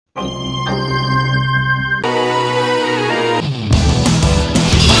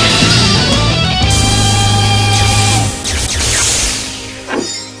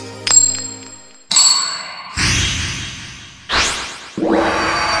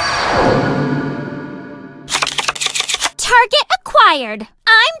tired.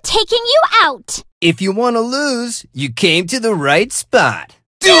 I'm taking you out. If you want to lose, you came to the right spot.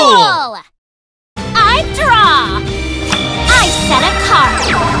 Duel! I draw. I set a card.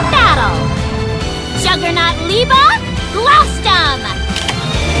 Battle. Juggernaut Liebe, blast 'em!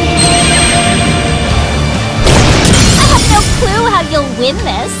 I have no clue how you'll win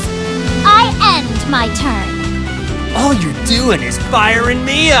this. I end my turn. All you're doing is firing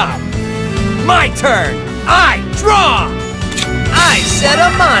me up. My turn. I draw. I set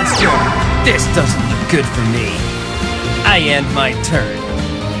a monster. This doesn't look good for me. I end my turn.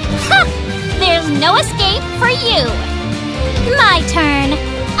 Ha! There's no escape for you. My turn.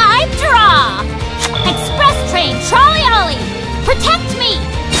 I draw. Express train trolley ollie. Protect me.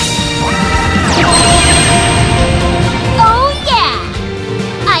 Oh yeah.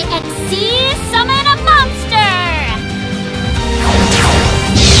 I XC summon a monster.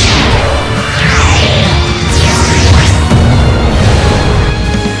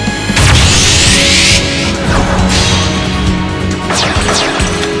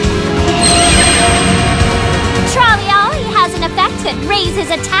 That raises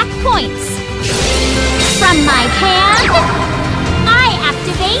attack points. From my hand, I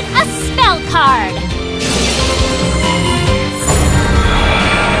activate a spell card.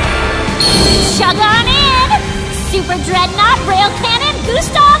 Chug on in! Superdreadnought Rail Cannon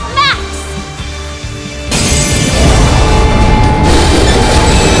Gustav Max!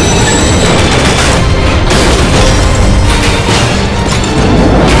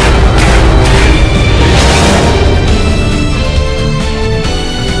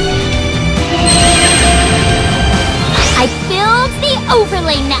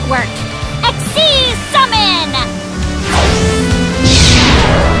 Overlay network. XC summon!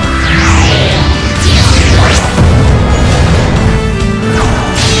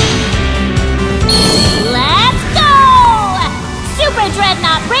 Let's go!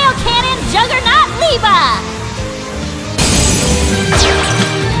 Superdreadnought Rail Cannon Juggernaut Liebe!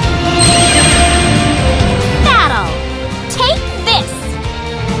 Battle! Take this!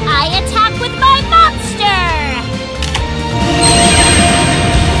 I attack with my monster!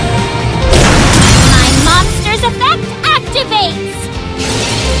 Effect activates!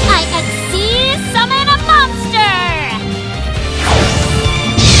 I XC summon a monster!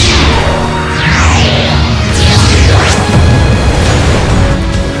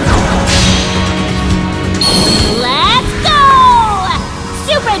 Let's go!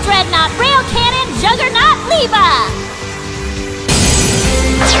 Superdreadnought Rail Cannon Juggernaut Liebe!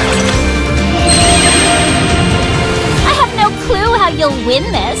 I have no clue how you'll win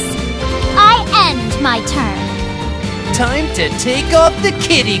this. I end my turn. Time to take off the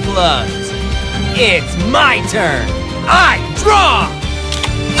kitty gloves. It's my turn. I draw.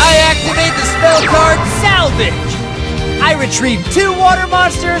 I activate the spell card Salvage. I retrieve 2 water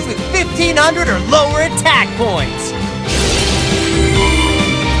monsters with 1,500 or lower attack points.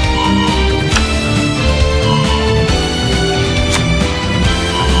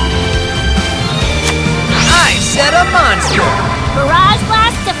 I set a monster. Barrage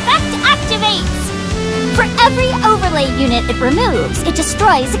Blast effect activates. For every overlay unit it removes, it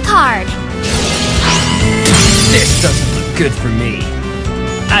destroys a card. This doesn't look good for me.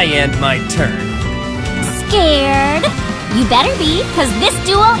 I end my turn. Scared? You better be, because this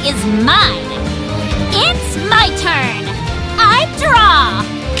duel is mine. It's my turn. I draw.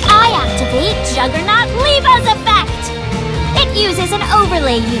 I activate Juggernaut Liebe's effect. It uses an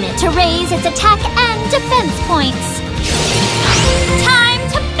overlay unit to raise its attack and defense points. Time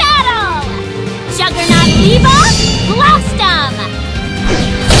to battle! Juggernaut Liebe, blast 'em!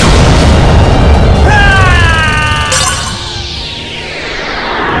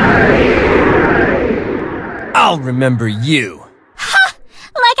 I'll remember you. Ha!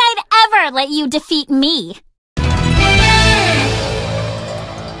 Like I'd ever let you defeat me.